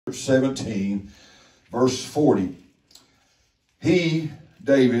17, verse 40. He,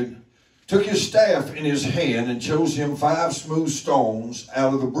 David, took his staff in his hand and chose him 5 smooth stones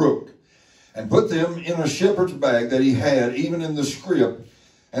out of the brook, and put them in a shepherd's bag that he had, even in the scrip,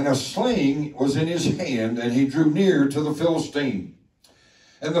 and a sling was in his hand, and he drew near to the Philistine.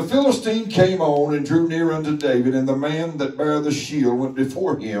 And the Philistine came on and drew near unto David, and the man that bare the shield went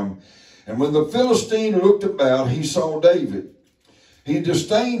before him. And when the Philistine looked about, he saw David. He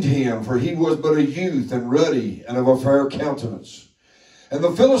disdained him, for he was but a youth, and ruddy, and of a fair countenance. And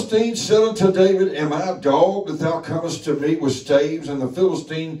the Philistine said unto David, Am I a dog, that thou comest to me with staves? And the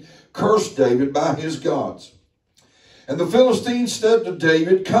Philistine cursed David by his gods. And the Philistine said to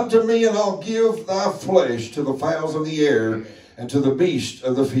David, Come to me, and I'll give thy flesh to the fowls of the air, and to the beasts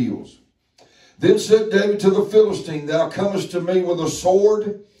of the fields. Then said David to the Philistine, Thou comest to me with a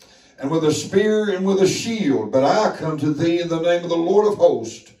sword, and with a spear, and with a shield, but I come to thee in the name of the Lord of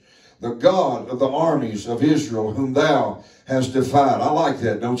hosts, the God of the armies of Israel, whom thou hast defied. I like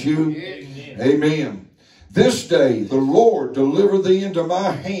that, don't you? Yeah. Amen. This day the Lord deliver thee into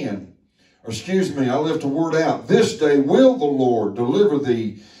my hand. Or excuse me, I left a word out. This day will the Lord deliver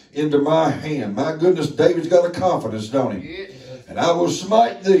thee into my hand. My goodness, David's got a confidence, don't he? Yeah. And I will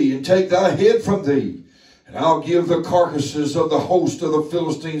smite thee and take thy head from thee. And I'll give the carcasses of the host of the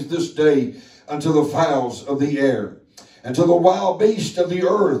Philistines this day unto the fowls of the air, and to the wild beasts of the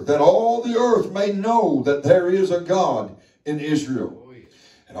earth, that all the earth may know that there is a God in Israel.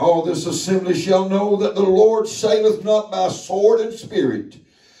 And all this assembly shall know that the Lord saveth not by sword and spirit,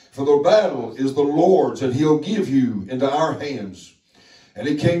 for the battle is the Lord's, and he'll give you into our hands. And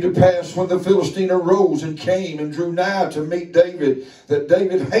it came to pass, when the Philistine arose and came and drew nigh to meet David, that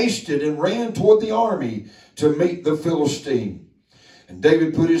David hasted and ran toward the army to meet the Philistine. And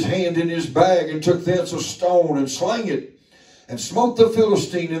David put his hand in his bag, and took thence a stone, and slang it, and smote the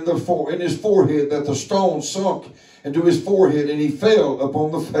Philistine in his forehead, that the stone sunk into his forehead, and he fell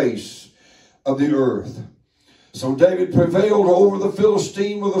upon the face of the earth. So David prevailed over the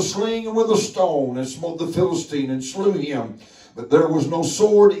Philistine with a sling and with a stone, and smote the Philistine, and slew him. But there was no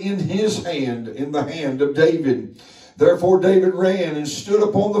sword in his hand, in the hand of David. Therefore David ran and stood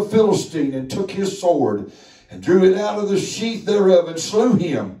upon the Philistine, and took his sword, and drew it out of the sheath thereof, and slew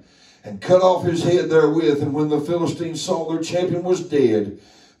him, and cut off his head therewith. And when the Philistines saw their champion was dead,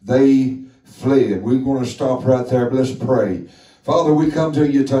 they fled. We're going to stop right there. Let's pray. Father, we come to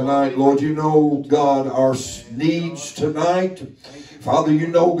you tonight. Lord, you know, God, our needs tonight. Father, you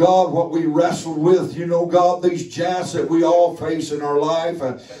know, God, what we wrestled with. You know, God, these giants that we all face in our life.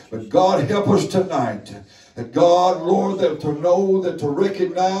 But God, help us tonight. That God, Lord, that to know, that to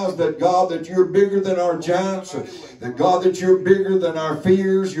recognize that God, that you're bigger than our giants. That God, that you're bigger than our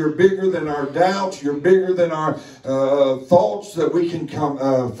fears. You're bigger than our doubts. You're bigger than our thoughts that we can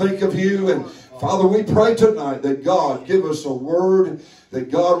think of you. And Father, we pray tonight that God give us a word. That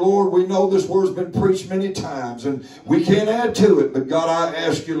God, Lord, we know this word's been preached many times, and we can't add to it. But God, I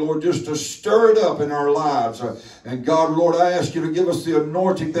ask you, Lord, just to stir it up in our lives. And God, Lord, I ask you to give us the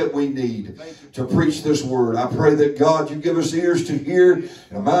anointing that we need to preach this word. I pray that, God, you give us ears to hear, and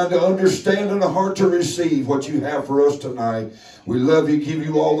a mind to understand, and a heart to receive what you have for us tonight. We love you, give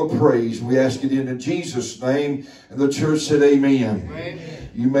you all the praise. We ask it in Jesus' name. And the church said amen. Amen.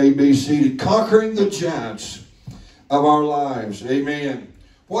 You may be seated. Conquering the giants of our lives. Amen.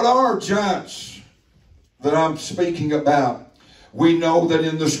 What are giants that I'm speaking about? We know that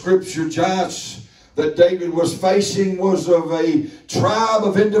in the scripture, giants that David was facing was of a tribe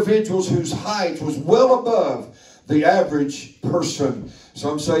of individuals whose height was well above the average person.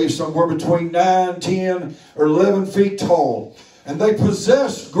 Some say somewhere between 9, 10, or 11 feet tall. And they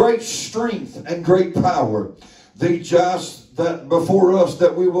possessed great strength and great power. The giants that before us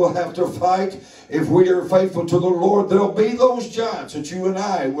that we will have to fight, if we are faithful to the Lord, there'll be those giants that you and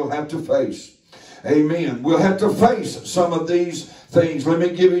I will have to face. Amen. We'll have to face some of these things. Let me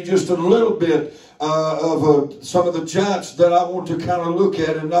give you just a little bit of some of the giants that I want to kind of look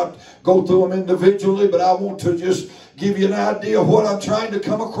at, and not go through them individually, but I want to just give you an idea of what I'm trying to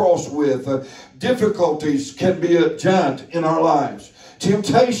come across with. Difficulties can be a giant in our lives.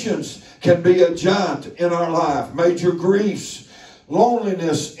 Temptations can be a giant in our life. Major griefs,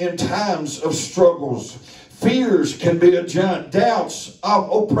 loneliness in times of struggles. Fears can be a giant. Doubts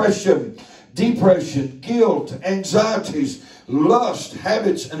of oppression, depression, guilt, anxieties, lust,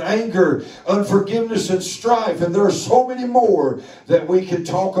 habits, and anger, unforgiveness, and strife. And there are so many more that we can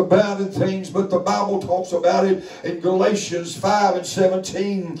talk about and things, but the Bible talks about it in Galatians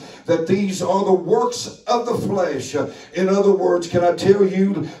 5:17, that these are the works of the flesh. In other words, can I tell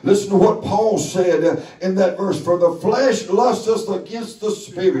you, listen to what Paul said in that verse, for the flesh lusteth against the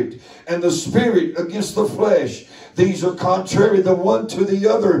spirit, and the spirit against the flesh. These are contrary the one to the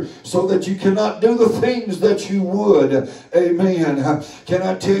other, so that you cannot do the things that you would. Amen. Can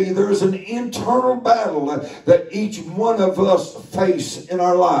I tell you, there is an internal battle that each one of us face in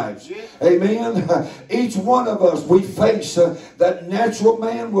our lives. Amen. Each one of us, we face that natural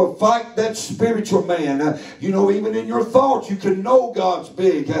man will fight that spiritual man. You know, even in your thoughts, you can know God's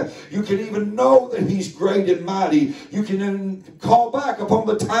big. You can even know that He's great and mighty. You can call back upon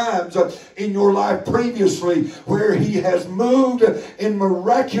the times in your life previously where He has moved in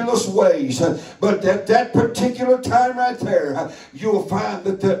miraculous ways. But at that particular time right there, you'll find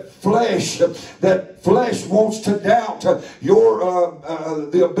that that flesh wants to doubt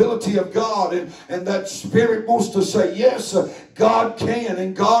the ability of God, and that spirit wants to say, yes, God can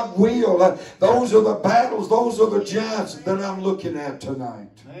and God will. Those are the battles, those are the giants that I'm looking at tonight.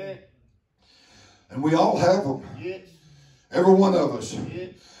 And we all have them. Every one of us.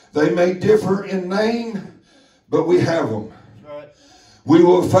 They may differ in name, but we have them. We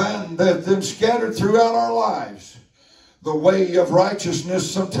will find that them scattered throughout our lives. The way of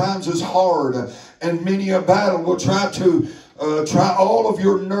righteousness sometimes is hard, and many a battle will try all of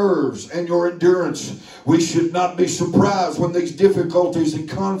your nerves and your endurance. We should not be surprised when these difficulties and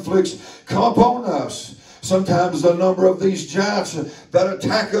conflicts come upon us. Sometimes the number of these giants that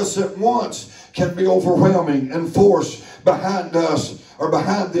attack us at once can be overwhelming, and force behind us or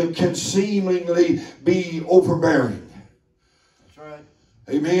behind them can seemingly be overbearing. That's right.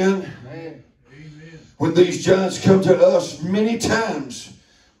 Amen. Amen. When these giants come to us, many times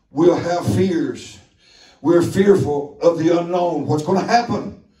we'll have fears. We're fearful of the unknown. What's going to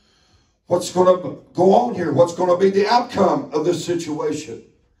happen? What's going to go on here? What's going to be the outcome of this situation?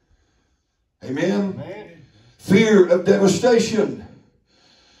 Amen. Amen. Fear of devastation.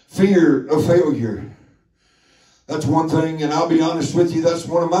 Fear of failure. That's one thing, and I'll be honest with you, that's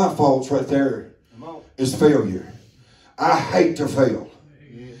one of my faults right there, is failure. I hate to fail.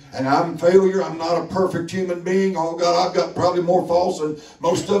 And I'm failure. I'm not a perfect human being. Oh God, I've got probably more faults than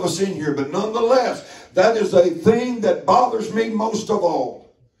most of us in here. But nonetheless, that is a thing that bothers me most of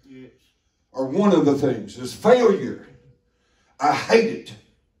all. Yes. Or one of the things is failure. I hate it.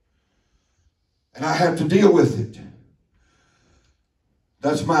 And I have to deal with it.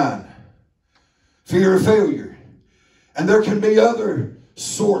 That's mine. Fear of failure. And there can be other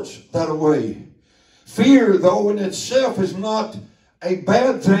sorts that way. Fear, though, in itself is not a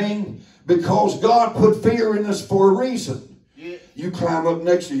bad thing, because God put fear in us for a reason. Yeah. You climb up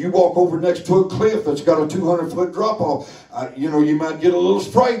you walk over next to a cliff that's got a 200-foot drop off. You might get a little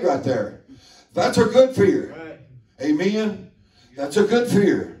sprayed right there. That's a good fear. Right. Amen. That's a good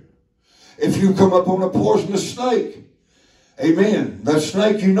fear. If you come up on a poisonous snake, amen, that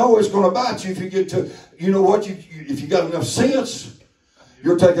snake, you know it's going to bite you if you get to, you know what, if you got enough sense,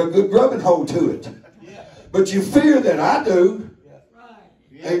 you'll take a good grubbing hold to it. Yeah. But you fear that. I do.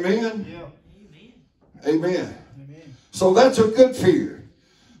 Yeah. Amen. Yeah. Amen. Amen. So that's a good fear.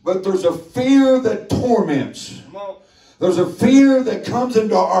 But there's a fear that torments. There's a fear that comes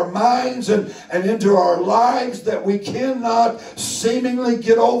into our minds and into our lives that we cannot seemingly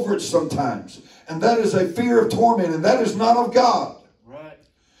get over it sometimes. And that is a fear of torment, and that is not of God. Right.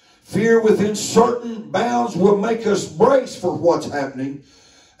 Fear within certain bounds will make us brace for what's happening,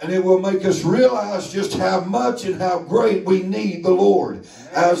 and it will make us realize just how much and how great we need the Lord.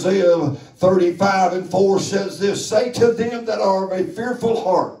 Amen. Isaiah 35:4 says this, say to them that are of a fearful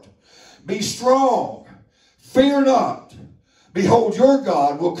heart, be strong, fear not. Behold, your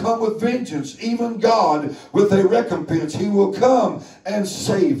God will come with vengeance, even God with a recompense. He will come and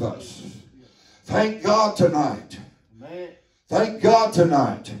save us. Thank God tonight. Amen. Thank God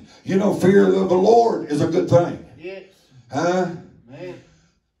tonight. You know, fear of the Lord is a good thing. Yes. Huh? Amen.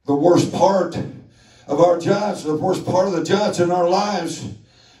 The worst part of our giants, the worst part of the giants in our lives,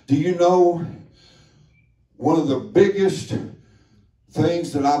 do you know one of the biggest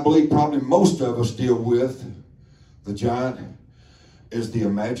things that I believe probably most of us deal with, the giant, is the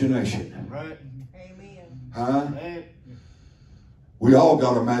imagination. Right. Amen. Huh? Amen. We all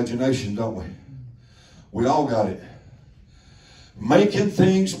got imagination, don't we? We all got it. Making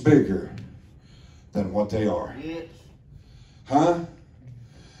things bigger than what they are. Yes. Huh?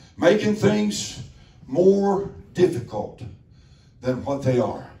 Making things more difficult than what they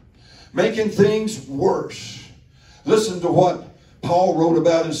are. Making things worse. Listen to what Paul wrote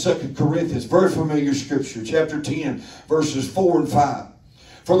about in 2 Corinthians. Very familiar scripture. Chapter 10, verses 4 and 5.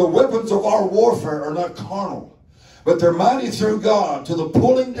 For the weapons of our warfare are not carnal, but they're mighty through God to the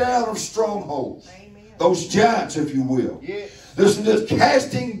pulling down of strongholds. Amen. Those giants, if you will. Yeah. Listen to this.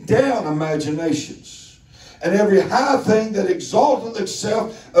 Casting down imaginations and every high thing that exalteth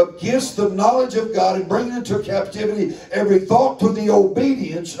itself against the knowledge of God, and bringing into captivity every thought to the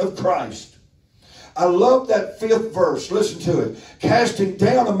obedience of Christ. I love that 5th verse. Listen to it. Casting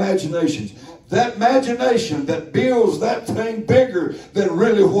down imaginations. That imagination that builds that thing bigger than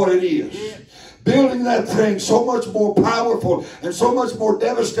really what it is. Yeah. Building that thing so much more powerful and so much more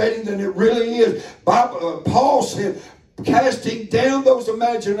devastating than it really is. Paul said, casting down those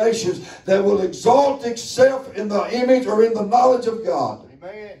imaginations that will exalt itself in the image or in the knowledge of God.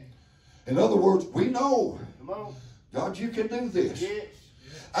 Amen. In other words, we know, God, you can do this. Yes.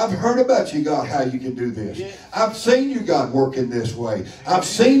 I've heard about you, God, how you can do this. Yes. I've seen you, God, working this way. I've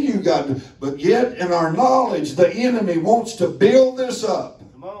seen you, God. But yet, in our knowledge, the enemy wants to build this up.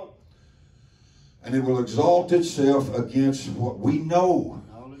 Come on. And it will exalt itself against what we know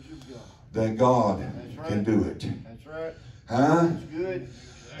that God can do it. That's right. Huh? That's good.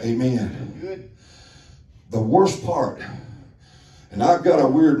 Amen. Good. The worst part, and I've got a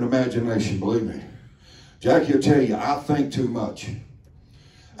weird imagination, believe me. Jackie will tell you, I think too much.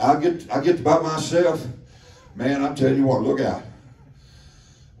 I get by myself, man, I'm telling you what, look out.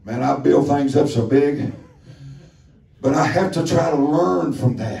 Man, I build things up so big. But I have to try to learn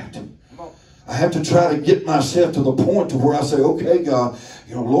from that. I have to try to get myself to the point to where I say, okay, God,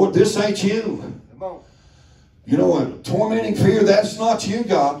 Lord, this ain't you. A tormenting fear, that's not you,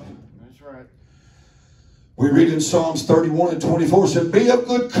 God. That's right. We read in Psalms 31 and 24, said, be of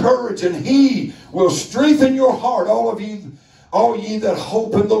good courage, and he will strengthen your heart, all ye that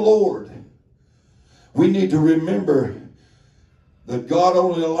hope in the Lord. We need to remember that God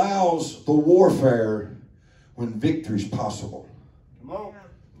only allows the warfare when victory is possible. Come on.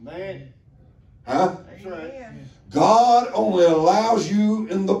 Amen. Huh? That's right. God only allows you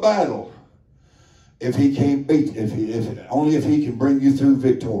in the battle if he can't beat, only if he can bring you through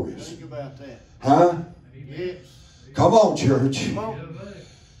victorious. Think about that. Huh? Yes. Come on, church. Come on.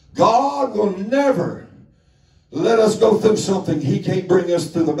 God will never let us go through something he can't bring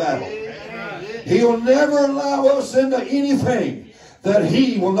us through the battle. He'll never allow us into anything that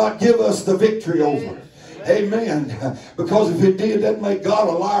he will not give us the victory over. Amen. Because if it did, that'd make God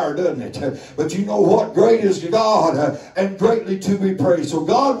a liar, doesn't it? But you know what? Great is God and greatly to be praised. So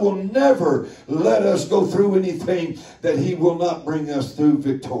God will never let us go through anything that he will not bring us through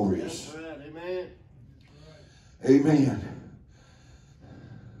victorious. Amen. Amen.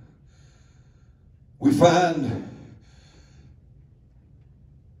 We find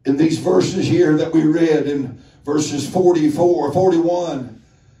in these verses here that we read in verses 44, 41,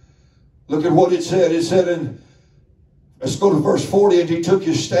 look at what it said. It said let's go to verse 40, and he took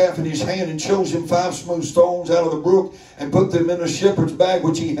his staff in his hand and chose him 5 smooth stones out of the brook and put them in a shepherd's bag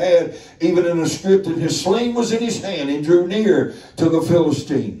which he had, even in a scrip, and his sling was in his hand, and drew near to the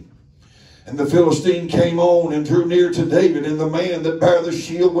Philistine. And the Philistine came on and drew near to David, and the man that bare the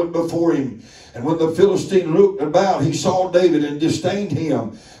shield went before him. And when the Philistine looked about, he saw David and disdained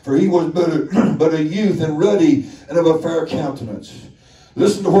him, for he was but a youth and ruddy and of a fair countenance.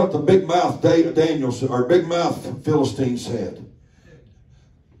 Listen to what the big mouth big mouth Philistine said.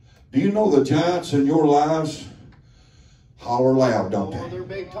 Do you know the giants in your lives holler loud, don't they? They're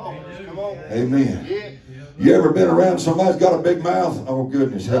big talkers. Come on. Amen. Yeah. You ever been around somebody's got a big mouth? Oh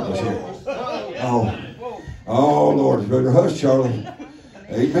goodness, help us here. Oh Lord, better hush, Charlie.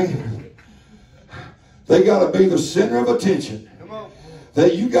 Amen. They got to be the center of attention.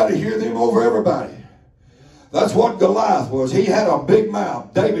 You got to hear them over everybody. That's what Goliath was. He had a big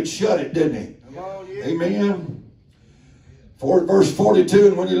mouth. David shut it, didn't he? Amen. Verse 42,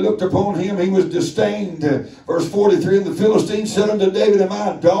 and when he looked upon him, he was disdained. Verse 43, and the Philistine said unto David, am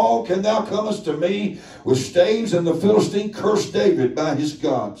I a dog? Can thou comest to me with staves? And the Philistine cursed David by his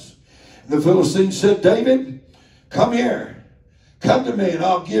gods. And the Philistine said, David, come here. Come to me, and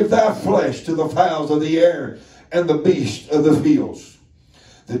I'll give thy flesh to the fowls of the air and the beasts of the fields.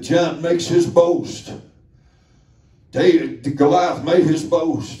 The giant makes his boast. Goliath made his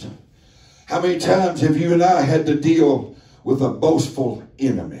boast. How many times have you and I had to deal with a boastful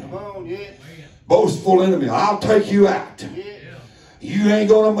enemy? Come on, yeah. Boastful enemy. I'll take you out. Yeah. You ain't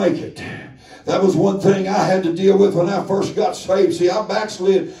going to make it. That was one thing I had to deal with when I first got saved. See, I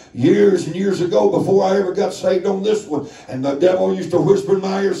backslid years and years ago before I ever got saved on this one. And the devil used to whisper in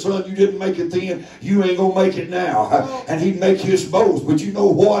my ear, son, you didn't make it then, you ain't going to make it now. And he'd make his boast. But you know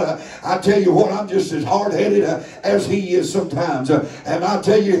what? I tell you what, I'm just as hard-headed as he is sometimes. And I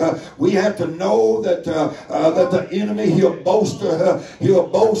tell you, we have to know that that the enemy, he'll boast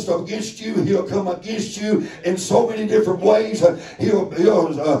against you. He'll come against you in so many different ways.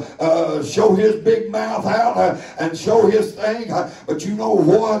 He'll show his big mouth out and show his thing. But you know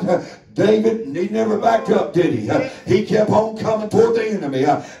what? David, he never backed up, did he? He kept on coming toward the enemy.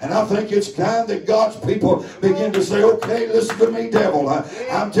 And I think it's time that God's people begin to say, okay, listen to me, devil.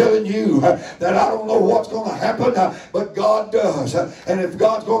 I'm telling you that I don't know what's going to happen, but God does. And if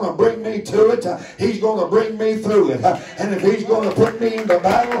God's going to bring me to it, he's going to bring me through it. And if he's going to put me in the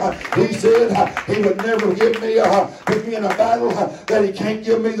battle, he said he would never put me in a battle that he can't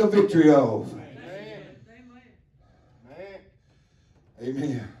give me the victory of.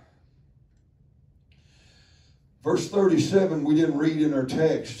 Amen. Verse 37 we didn't read in our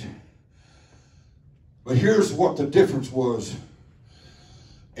text. But here's what the difference was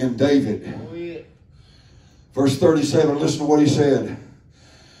in David. Verse 37, listen to what he said.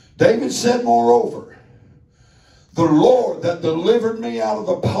 David said, moreover, the Lord that delivered me out of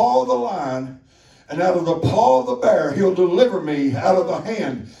the paw of the lion and out of the paw of the bear, he'll deliver me out of the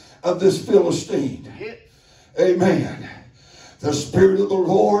hand of this Philistine. Amen. The Spirit of the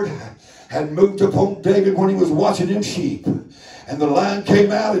Lord had moved upon David when he was watching them sheep. And the lion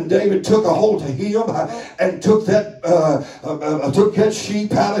came out, and David took a hold of him and took that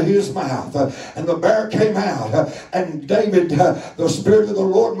sheep out of his mouth. And the bear came out, and David, the Spirit of the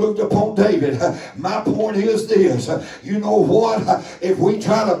Lord moved upon David. My point is this: you know what? If we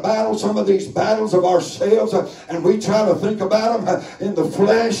try to battle some of these battles of ourselves, and we try to think about them in the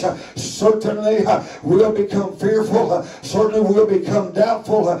flesh, certainly we'll become fearful. Certainly we'll become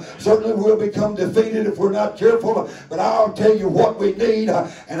doubtful. Certainly we'll become defeated if we're not careful. But I'll tell you what we need,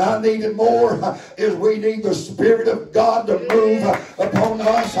 and I need it more, is we need the Spirit of God to move upon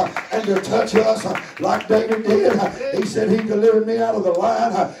us and to touch us like David did. He said he delivered me out of the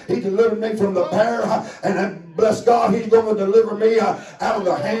lion. He delivered me from the bear, and bless God, he's going to deliver me out of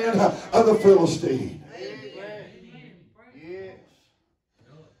the hand of the Philistine.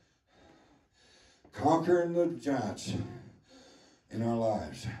 Conquering the giants in our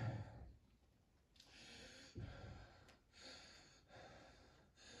lives.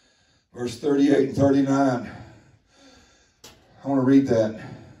 Verse 38 and 39. I want to read that.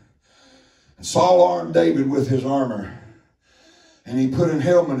 And Saul armed David with his armor, and he put an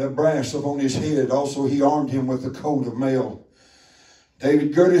helmet of brass upon his head. Also he armed him with a coat of mail.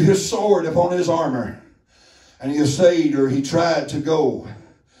 David girded his sword upon his armor, and he essayed, or he tried to go,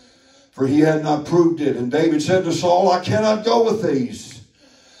 for he had not proved it. And David said to Saul, I cannot go with these,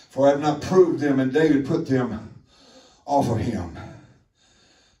 for I have not proved them. And David put them off of him.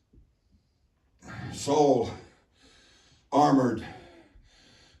 Saul armored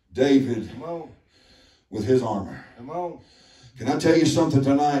David with his armor. Can I tell you something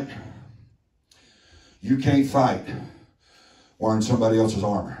tonight? You can't fight wearing somebody else's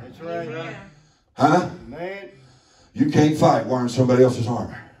armor. That's right. Huh? Man. You can't fight wearing somebody else's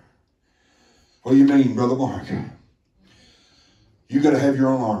armor. What do you mean, Brother Mark? You got to have your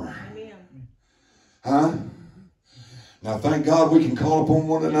own armor. Huh? Now, thank God we can call upon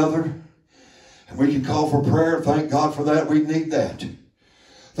one another. And we can call for prayer. Thank God for that. We need that.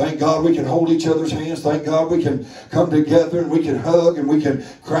 Thank God we can hold each other's hands. Thank God we can come together and we can hug and we can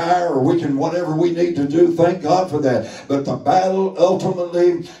cry, or we can whatever we need to do. Thank God for that. But the battle,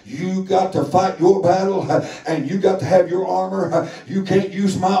 ultimately, you got to fight your battle, and you got to have your armor. You can't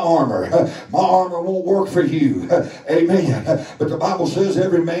use my armor. My armor won't work for you. Amen. But the Bible says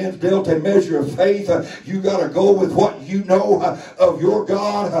every man's dealt a measure of faith. You got to go with what you know of your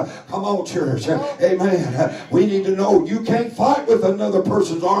God. Come on, church. Amen. We need to know you can't fight with another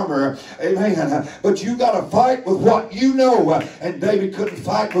person's armor. Amen. But you got to fight with what you know. And David couldn't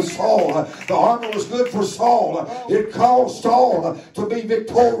fight with Saul. The armor was good for Saul. It caused Saul to be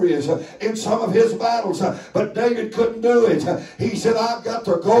victorious in some of his battles. But David couldn't do it. He said, I've got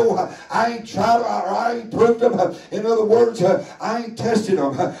to go. I ain't tried, or I ain't proved them. In other words, I ain't tested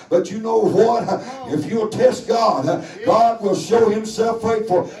them. But you know what? If you'll test God, God will show himself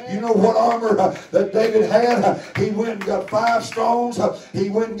faithful. You know what armor that David had? He went and got 5 stones.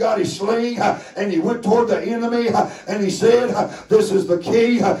 He went and got his sling, and he went toward the enemy, and he said, this is the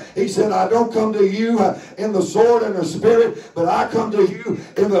key. He said, I don't come to you in the sword and the spirit, but I come to you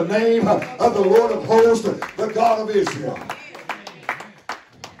in the name of the Lord of hosts, the God of Israel.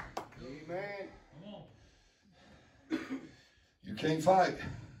 Amen. can't fight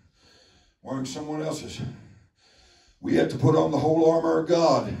wearing someone else's. We have to put on the whole armor of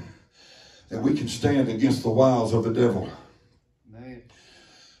God that we can stand against the wiles of the devil. Man.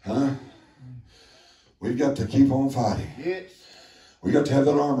 Huh? We've got to keep on fighting. Yes. We got to have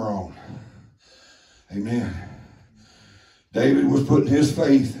that armor on. Amen. David was putting his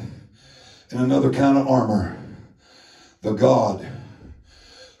faith in another kind of armor. The God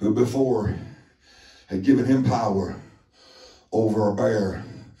who before had given him power over a bear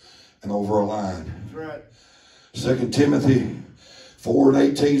and over a lion. That's right. 2 Timothy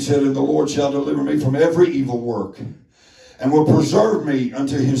 4:18 said, "And the Lord shall deliver me from every evil work, and will preserve me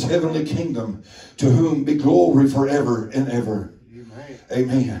unto his heavenly kingdom, to whom be glory forever and ever." Amen.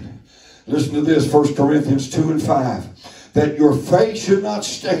 Amen. Listen to this, 1 Corinthians 2:5. That your faith should not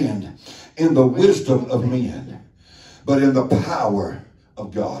stand in the wisdom of men, but in the power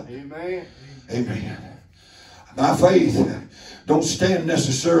of God. Amen. Amen. My faith don't stand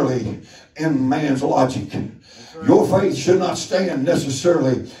necessarily in man's logic. Your faith should not stand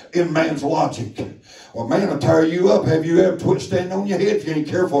necessarily in man's logic. Well, man will tear you up. Have you ever stand on your head if you ain't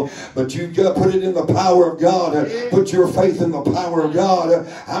careful? But you've got to put it in the power of God. Put your faith in the power of God.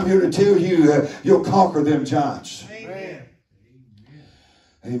 I'm here to tell you, you'll conquer them giants. Amen.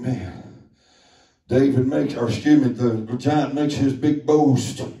 Amen. David makes, or excuse me, the giant makes his big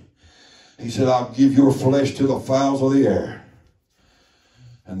boast. He said, "I'll give your flesh to the fowls of the air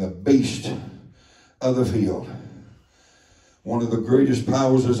and the beasts of the field." One of the greatest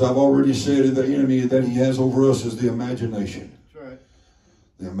powers, as I've already said, of the enemy that he has over us is the imagination. That's right.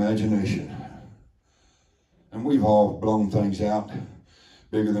 The imagination. And we've all blown things out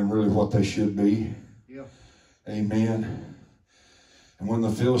bigger than really what they should be. Yeah. Amen. And when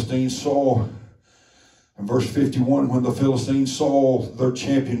the Philistines saw, in verse 51, when the Philistines saw their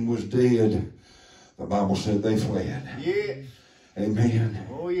champion was dead, the Bible said they fled. Yes. Amen.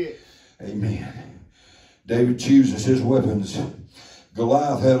 Oh, yes. Amen. David chooses his weapons.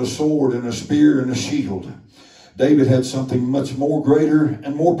 Goliath had a sword and a spear and a shield. David had something much more greater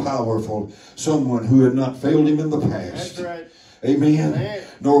and more powerful. Someone who had not failed him in the past. That's right. Amen. Amen.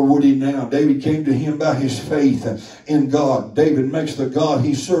 Nor would he now. David came to him by his faith in God. David makes the God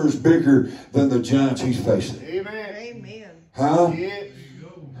he serves bigger than the giants he's facing. Amen. Amen. Huh? Yes.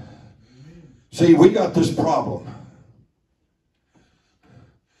 See, we got this problem.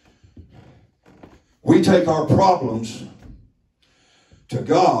 We take our problems to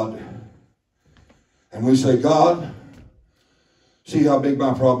God and we say, "God, see how big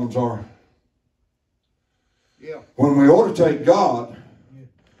my problems are." Yeah. When we ought to take God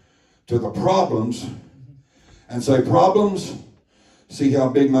to the problems and say, "Problems, see how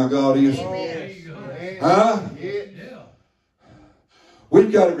big my God is." Amen. Huh? Yeah.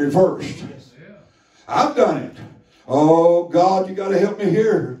 We've got it reversed. I've done it. "Oh, God, you got to help me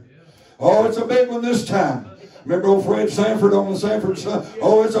here. Oh, it's a big one this time." Remember old Fred Sanford on the Sanford Son?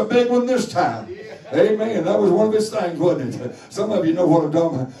 "Oh, it's a big one this time." Amen. That was one of his things, wasn't it? Some of you know what I'm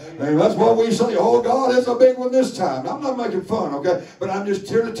talking about. And that's what we say. "Oh, God, it's a big one this time." I'm not making fun, okay? But I'm just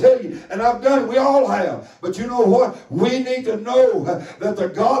here to tell you. And I've done it. We all have. But you know what? We need to know that the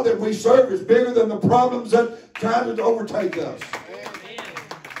God that we serve is bigger than the problems that try to overtake us.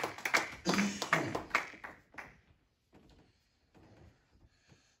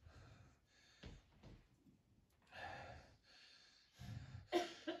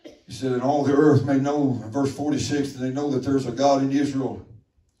 He said, "And all the earth may know," in verse 46, "that they know that there's a God in Israel."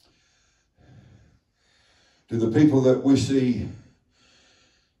 Do the people that we see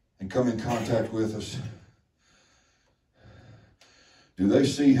and come in contact with us, do they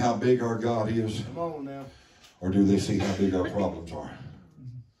see how big our God is? Come on now. Or do they see how big our problems are?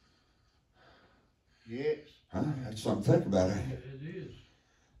 Yes. Huh? That's something to think about, ain't it? It is.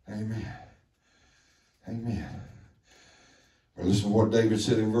 Amen. Amen. Well, listen to what David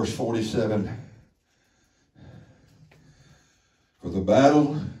said in verse 47. "For the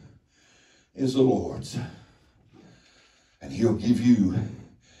battle is the Lord's, and he'll give you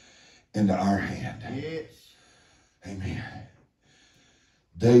into our hand." Yes. Amen.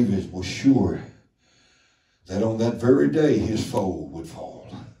 David was sure that on that very day his foe would fall.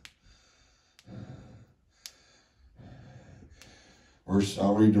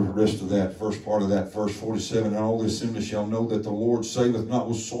 I'll read the rest of that, first part of that, verse 47. "And all the assembly shall know that the Lord saveth not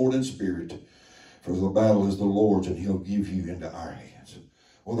with sword and spirit, for the battle is the Lord's, and he'll give you into our hands."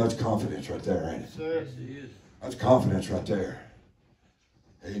 Well, that's confidence right there, ain't it? Sir. Yes, it is. That's confidence right there.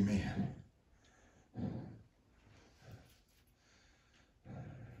 Amen.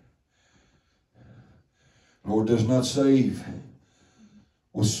 Lord does not save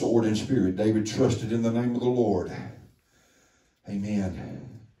with sword and spirit. David trusted in the name of the Lord. Amen.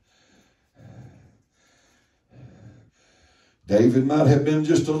 David might have been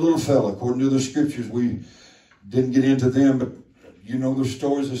just a little fella, according to the scriptures. We didn't get into them, but you know the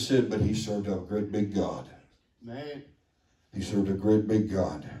stories that said, but he served a great big God. Man. He served a great big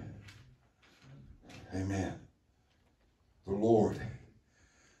God. Amen. The Lord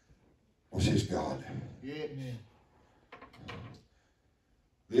was his God. Yeah.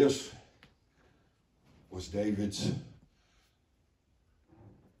 This was David's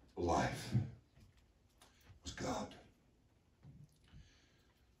life. It was God.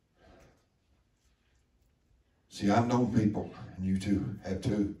 See, I've known people, and you too have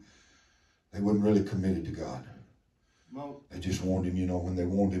too, they wasn't really committed to God. No. They just wanted him, you know, when they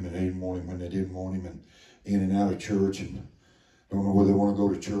wanted him, and they didn't want him when they didn't want him, and in and out of church, and don't know whether they want to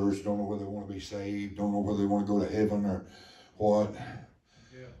go to church, don't know whether they want to be saved, don't know whether they want to go to heaven or what.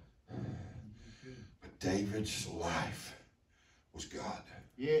 Yeah. But David's life was God.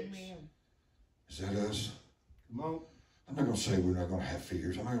 Yes. Is that us? Come on. I'm not going to say we're not going to have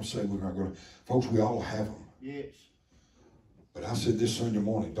fears. I'm not going to say we're not going to. Folks, we all have them. Yes. But I said this Sunday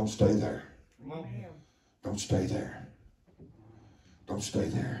morning, don't stay there. Come on. Don't stay there. Don't stay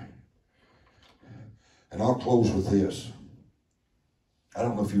there. And I'll close with this. I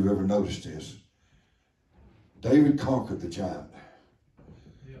don't know if you've ever noticed this. David conquered the giant.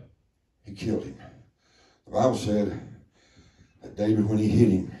 Yeah. He killed him. The Bible said that David, when he hit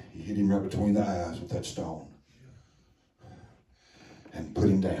him right between the eyes with that stone. And put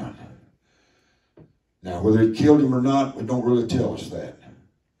him down. Now, whether he killed him or not, it don't really tell us that.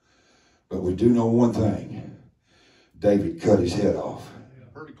 But we do know one thing. David cut his head off.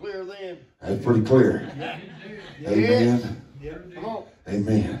 Pretty clear then. That's pretty clear. Amen. Yeah. Come on.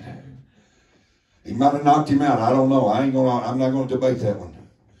 Amen. He might have knocked him out. I don't know. I'm not going to debate that one.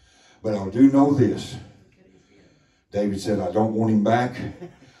 But I do know this. David said, I don't want him back.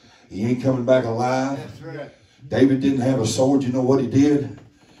 He ain't coming back alive. That's right. David didn't have a sword. You know what he did?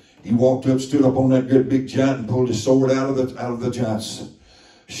 He walked up, stood up on that great big giant, and pulled his sword out of the giant's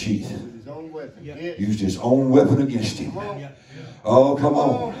sheath. With his own weapon. Yeah. Used his own weapon against him. Come on. Oh, come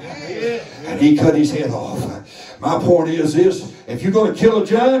on. Yeah. And he cut his head off. My point is this: if you're going to kill a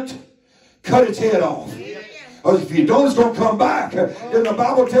giant, cut its head off. Because if you don't, it's going to come back. And the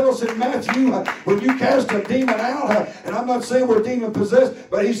Bible tells us in Matthew, when you cast a demon out, and I'm not saying we're demon possessed,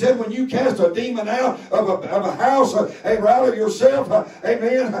 but he said when you cast a demon out of a house, out of yourself,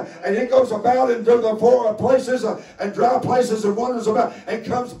 amen, and it goes about into the four places and dry places and wanders about and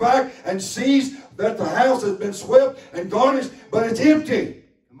comes back and sees that the house has been swept and garnished, but it's empty.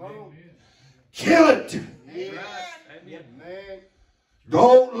 Come on. Kill it. Yeah. Amen.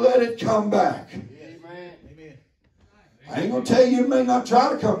 Don't let it come back. I ain't going to tell you it may not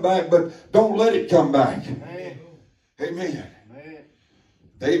try to come back, but don't let it come back. Amen. Amen. Amen.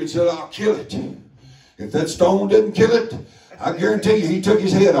 David said, I'll kill it. If that stone didn't kill it, I guarantee you he took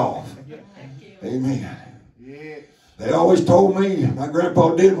his head off. Amen. Yeah. They always told me, my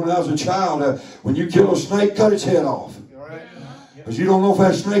grandpa did when I was a child, when you kill a snake, cut its head off. Because you don't know if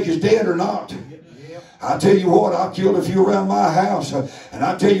that snake is dead or not. I tell you what, I killed a few around my house. And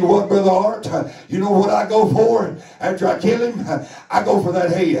I tell you what, Brother Art, you know what I go for after I kill him? I go for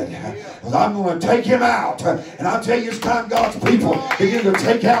that head. Because I'm going to take him out. And I tell you, it's time God's people begin to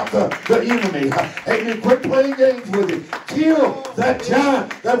take out the enemy. Amen. Quit playing games with him. Kill that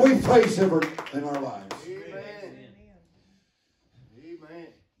giant that we face in our lives. Amen. Amen.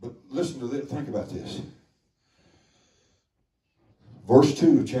 But listen to this. Think about this. Verse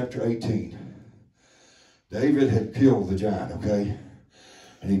 2 of chapter 18. David had killed the giant, okay?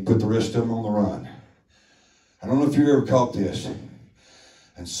 And he put the rest of them on the run. I don't know if you ever caught this.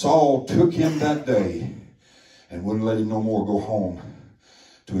 And Saul took him that day and wouldn't let him no more go home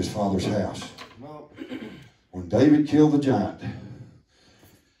to his father's house. No. When David killed the giant,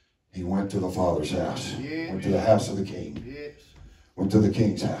 he went to the father's house. Yeah. Went to the house of the king. Yes. Went to the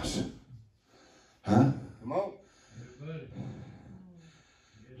king's house. Huh? Come on.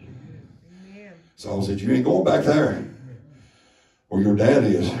 Saul said, you ain't going back there where your dad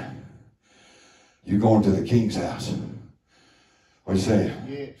is. You're going to the king's house. What are you saying?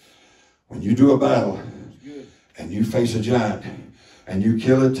 Yes. When you do a battle and you face a giant and you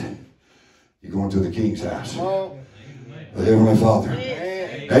kill it, you're going to the king's house. Oh. The Heavenly Father.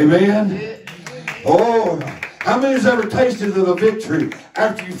 Yes. Amen. Yes. Oh, how many has ever tasted of the victory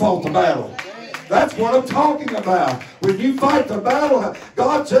after you fought the battle? That's what I'm talking about. When you fight the battle,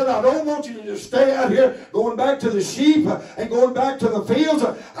 God said, I don't want you to just stay out here going back to the sheep and going back to the fields.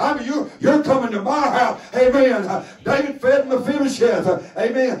 I mean, you're coming to my house. Amen. David fed Mephibosheth.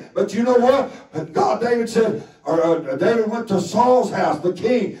 Amen. But you know what? David said, David went to Saul's house, the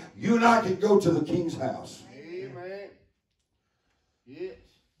king. You and I can go to the king's house. Amen. Yes.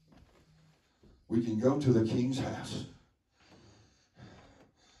 We can go to the king's house.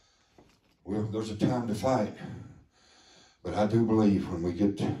 Well, there's a time to fight. But I do believe when we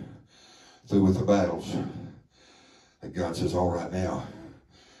get through with the battles, that God says, all right, now,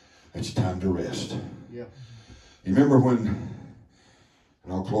 it's time to rest. Yeah. You remember when,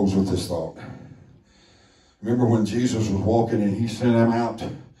 and I'll close with this thought. Remember when Jesus was walking and he sent them out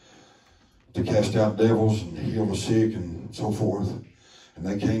to cast out devils and heal the sick and so forth. And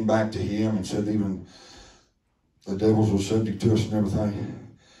they came back to him and said even the devils were subject to us and everything.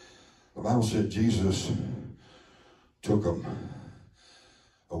 The Bible said Jesus took them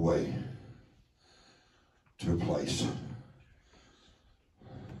away to a place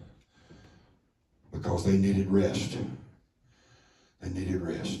because they needed rest. They needed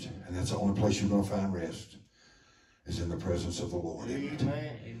rest. And that's the only place you're going to find rest is in the presence of the Lord. Amen.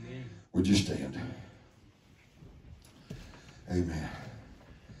 Amen. Would you stand? Amen.